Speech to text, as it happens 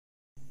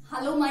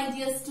Hello my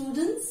dear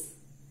students.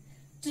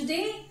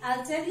 Today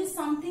I'll tell you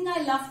something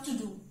I love to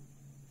do.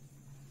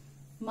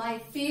 My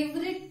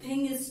favorite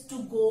thing is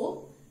to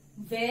go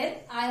where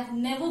I've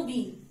never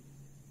been.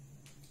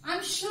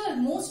 I'm sure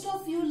most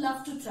of you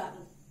love to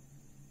travel.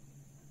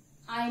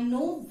 I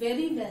know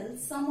very well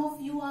some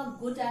of you are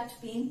good at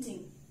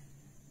painting,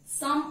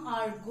 some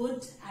are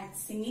good at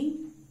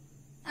singing,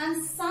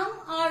 and some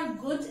are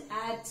good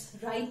at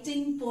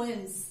writing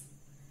poems.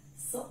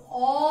 So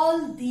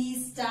all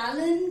these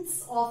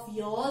talents of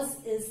yours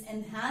is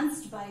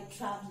enhanced by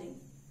traveling.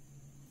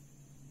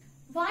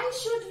 Why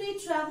should we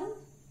travel?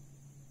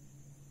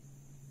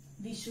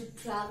 We should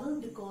travel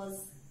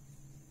because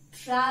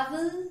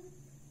travel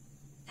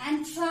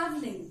and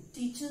traveling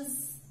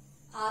teaches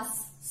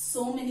us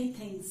so many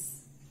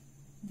things.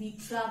 We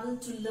travel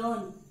to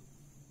learn,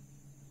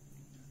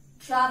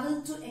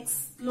 travel to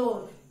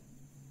explore,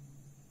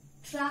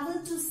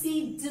 travel to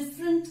see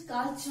different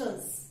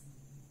cultures.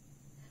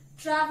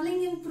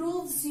 Traveling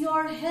improves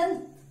your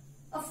health,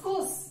 of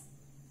course.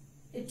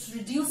 It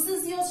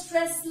reduces your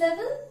stress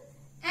level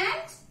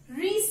and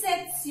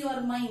resets your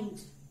mind.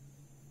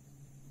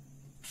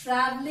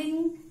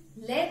 Traveling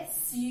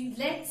lets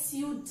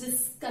you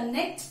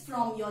disconnect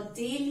from your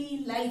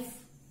daily life.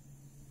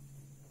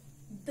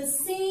 The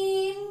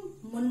same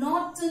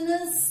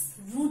monotonous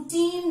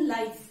routine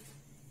life.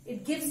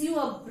 It gives you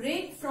a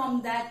break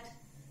from that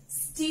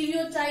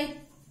stereotype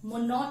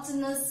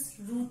monotonous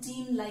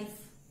routine life.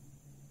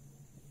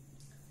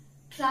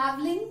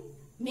 Traveling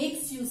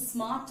makes you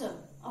smarter.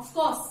 Of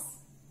course,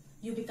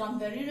 you become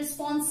very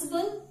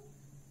responsible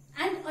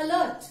and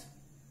alert.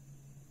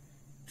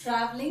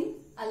 Traveling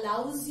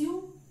allows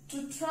you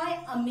to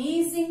try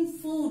amazing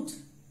food.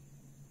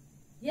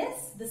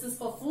 Yes, this is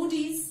for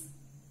foodies.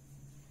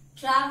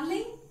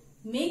 Traveling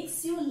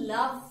makes you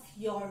love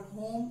your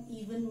home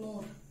even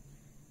more.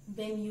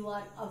 When you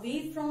are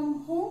away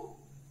from home,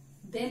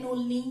 then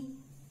only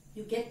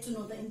you get to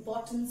know the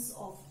importance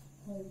of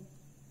home.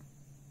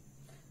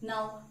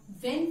 Now,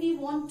 when we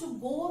want to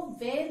go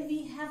where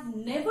we have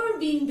never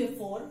been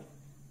before,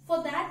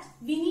 for that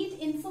we need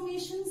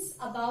informations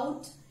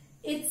about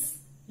its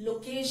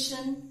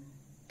location,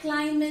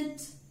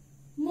 climate,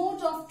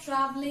 mode of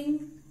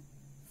traveling,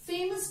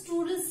 famous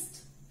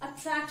tourist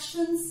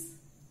attractions,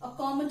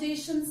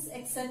 accommodations,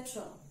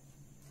 etc.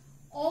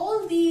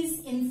 All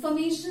these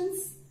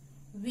informations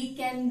we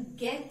can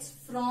get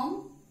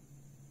from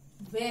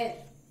where?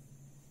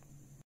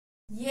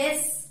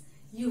 Yes,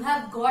 you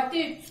have got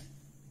it.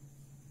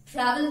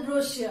 Travel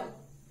brochure.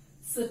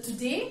 So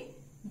today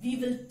we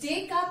will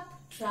take up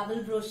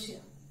travel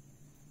brochure.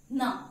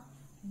 Now,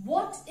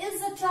 what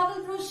is a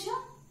travel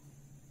brochure?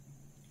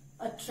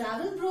 A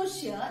travel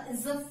brochure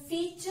is a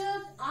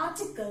featured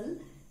article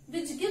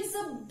which gives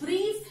a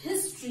brief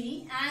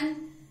history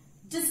and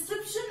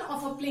description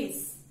of a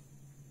place.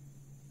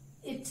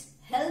 It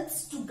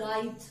helps to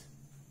guide.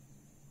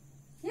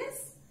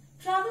 Yes,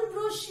 travel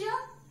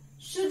brochure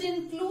should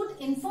include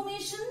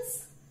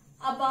informations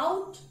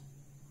about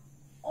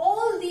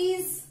all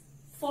these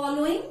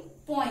following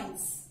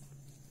points.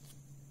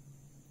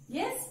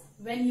 Yes,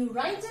 when you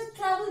write a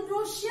travel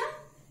brochure,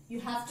 you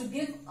have to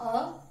give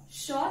a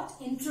short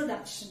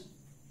introduction.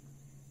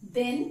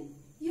 Then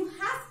you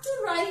have to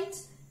write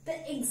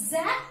the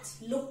exact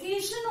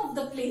location of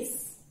the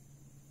place,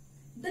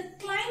 the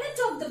climate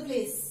of the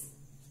place,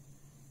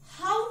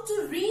 how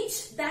to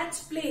reach that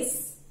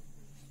place,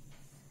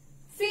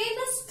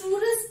 famous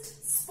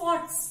tourist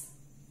spots.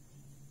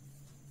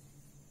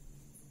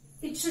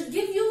 It should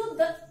give you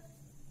the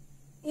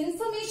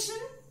information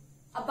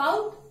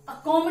about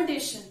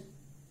accommodation,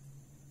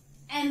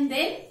 and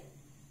then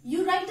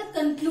you write a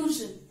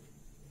conclusion.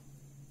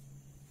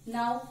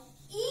 Now,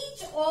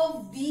 each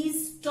of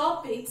these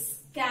topics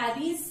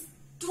carries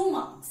 2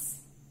 marks,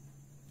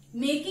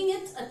 making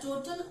it a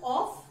total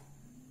of,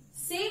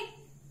 say,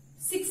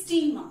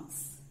 16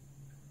 marks.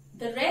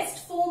 The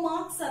rest 4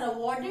 marks are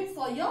awarded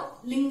for your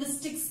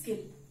linguistic skill.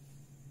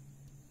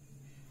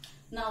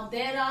 Now,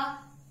 there are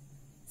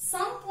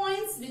some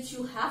points which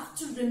you have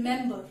to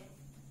remember.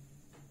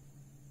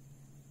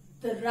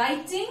 The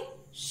writing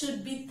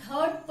should be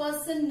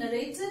third-person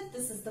narrative.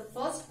 This is the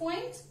first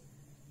point.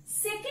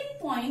 Second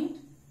point,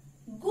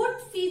 good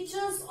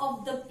features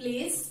of the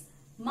place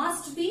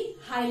must be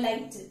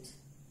highlighted.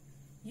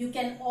 You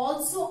can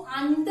also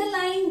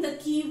underline the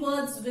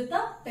keywords with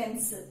a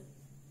pencil.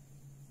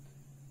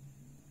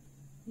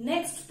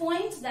 Next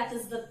point, that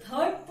is the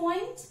third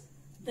point.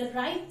 The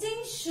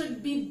writing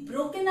should be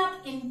broken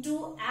up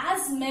into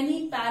as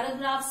many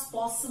paragraphs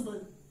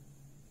possible.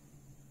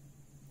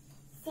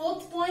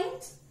 Fourth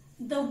point,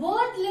 the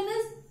word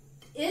limit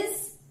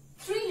is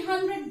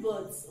 300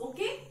 words,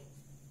 okay?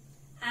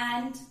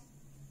 And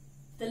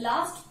the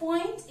last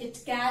point,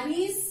 it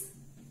carries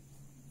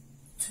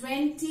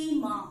 20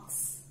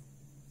 marks.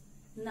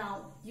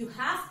 Now, you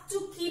have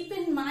to keep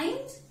in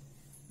mind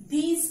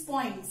these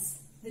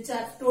points which I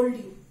have told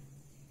you.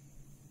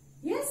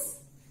 Yes?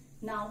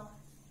 Now,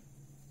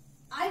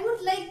 I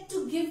would like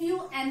to give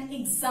you an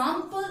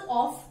example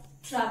of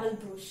travel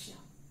brochure.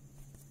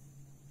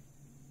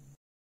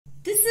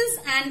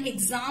 an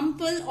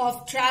example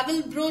of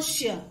travel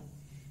brochure.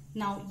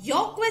 Now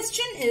your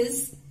question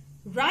is,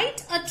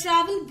 write a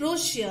travel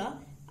brochure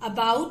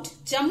about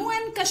Jammu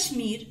and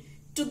Kashmir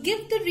to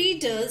give the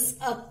readers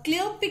a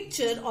clear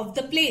picture of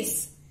the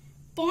place.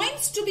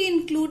 Points to be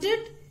included: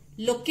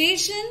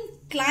 location,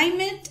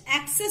 climate,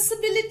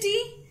 accessibility,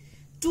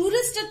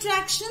 tourist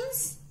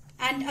attractions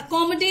and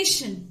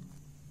accommodation.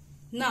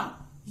 Now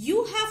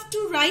you have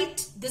to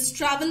write this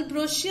travel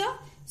brochure.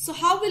 So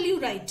how will you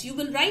write? You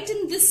will write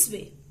in this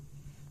way: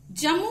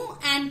 Jammu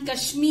and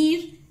Kashmir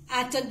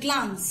at a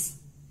glance.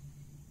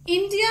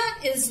 India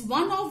is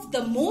one of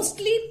the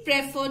mostly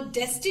preferred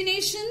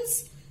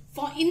destinations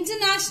for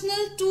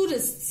international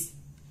tourists.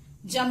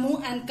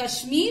 Jammu and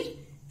Kashmir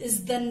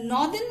is the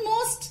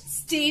northernmost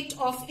state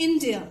of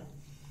India.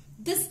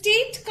 The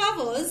state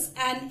covers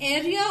an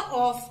area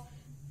of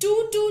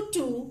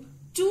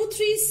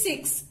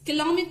 222,236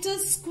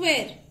 kilometers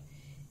square.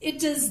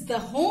 It is the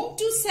home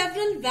to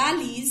several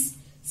valleys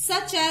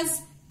such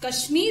as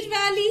Kashmir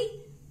Valley,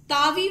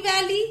 Tavi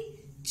Valley,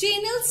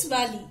 Chenals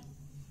Valley.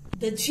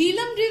 The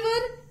Jhelum River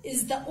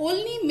is the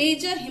only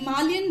major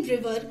Himalayan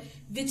river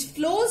which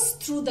flows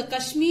through the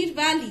Kashmir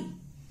Valley.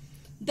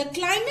 The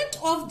climate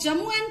of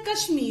Jammu and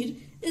Kashmir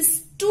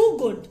is too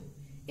good.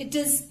 It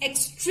is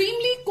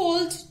extremely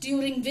cold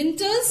during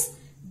winters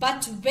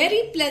but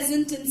very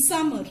pleasant in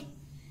summer.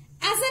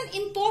 As an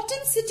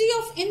important city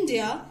of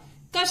India,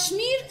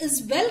 Kashmir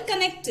is well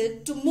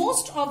connected to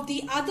most of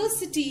the other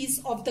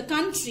cities of the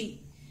country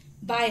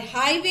by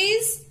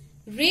highways,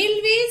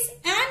 railways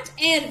and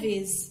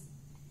airways.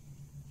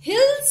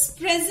 Hills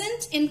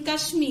present in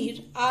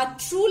Kashmir are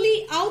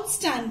truly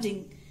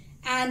outstanding,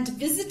 and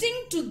visiting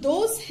to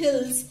those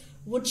hills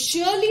would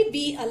surely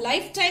be a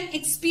lifetime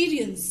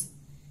experience.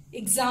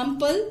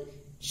 Example: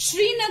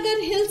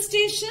 Srinagar Hill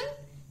Station,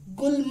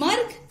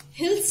 Gulmarg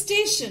Hill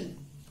Station.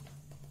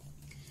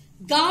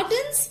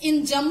 Gardens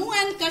in Jammu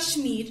and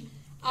Kashmir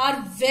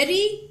are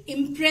very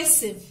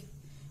impressive.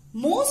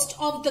 Most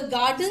of the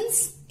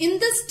gardens in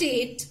the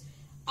state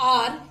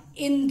are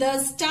in the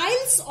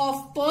styles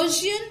of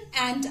Persian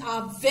and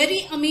are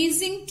very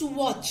amazing to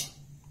watch.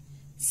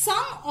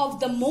 Some of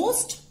the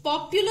most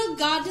popular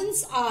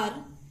gardens are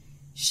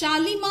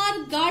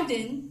Shalimar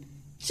Garden,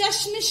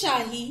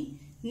 Chashme-Shahi,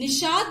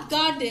 Nishad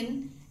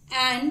Garden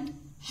and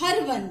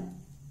Harwan.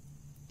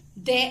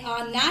 There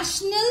are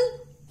national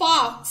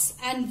parks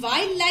and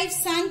wildlife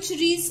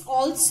sanctuaries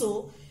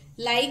also,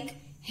 like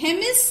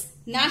Hemis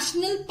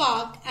National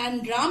Park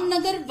and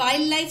Ramnagar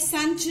Wildlife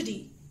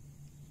Sanctuary.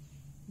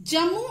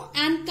 Jammu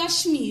and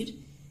Kashmir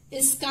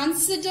is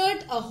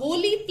considered a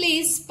holy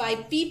place by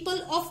people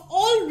of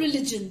all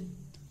religion.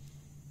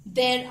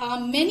 There are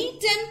many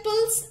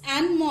temples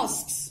and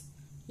mosques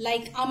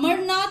like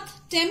Amarnath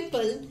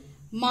Temple,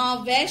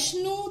 Ma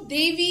Vaishno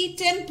Devi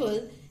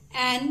Temple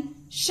and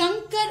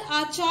Shankar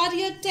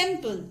Acharya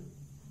Temple.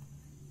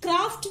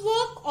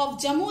 Craftwork of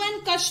Jammu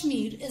and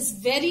Kashmir is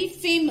very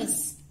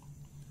famous.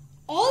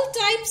 All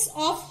types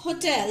of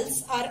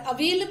hotels are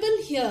available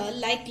here,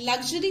 like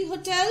luxury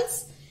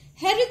hotels,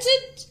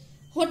 heritage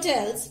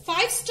hotels,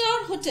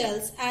 5-star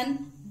hotels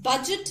and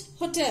budget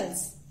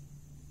hotels.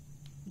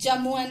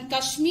 Jammu and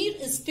Kashmir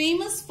is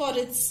famous for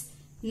its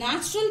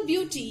natural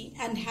beauty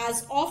and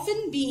has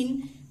often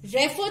been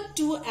referred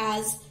to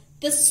as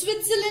the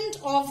Switzerland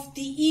of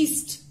the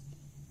East.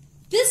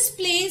 This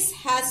place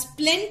has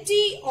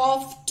plenty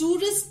of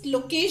tourist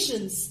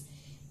locations.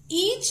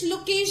 Each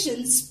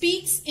location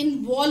speaks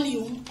in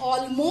volume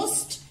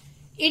almost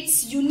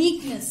its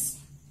uniqueness.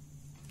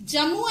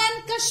 Jammu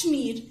and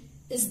Kashmir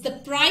is the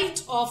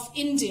pride of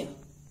India.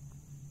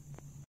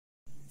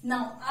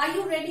 Now, are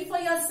you ready for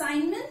your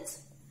assignment?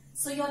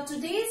 So your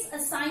today's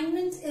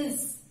assignment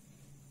is,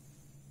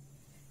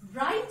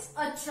 write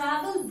a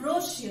travel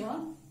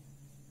brochure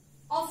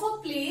of a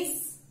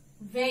place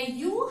where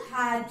you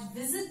had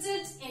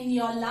visited in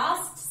your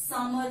last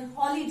summer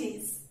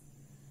holidays.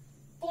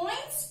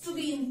 Points to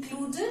be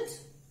included: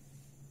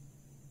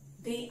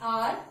 they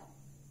are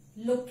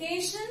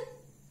location,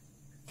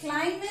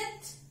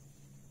 climate,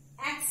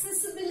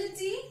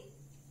 accessibility,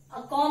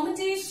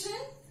 accommodation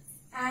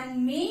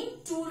and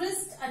main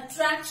tourist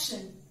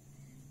attraction.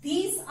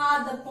 These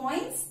are the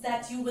points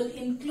that you will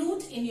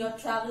include in your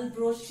travel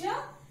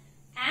brochure,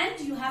 and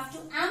you have to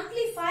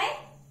amplify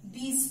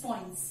these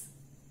points.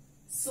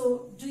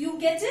 So, do you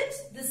get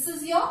it? This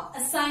is your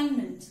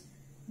assignment.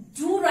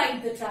 Do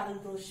write the travel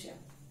brochure.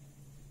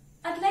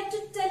 I'd like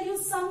to tell you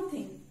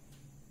something.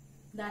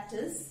 That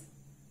is,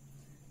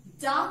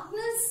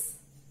 darkness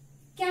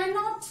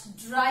cannot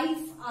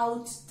drive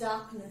out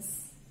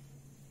darkness.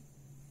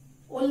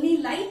 Only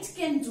light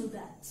can do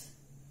that.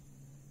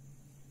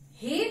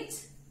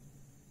 Hate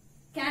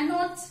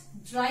cannot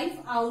drive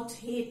out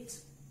hate.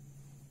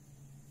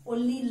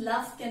 Only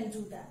love can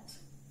do that.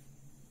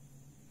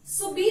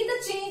 So be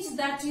the change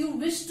that you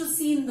wish to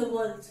see in the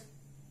world.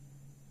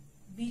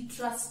 We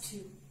trust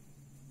you.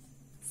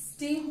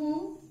 Stay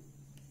home,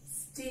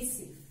 stay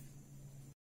safe.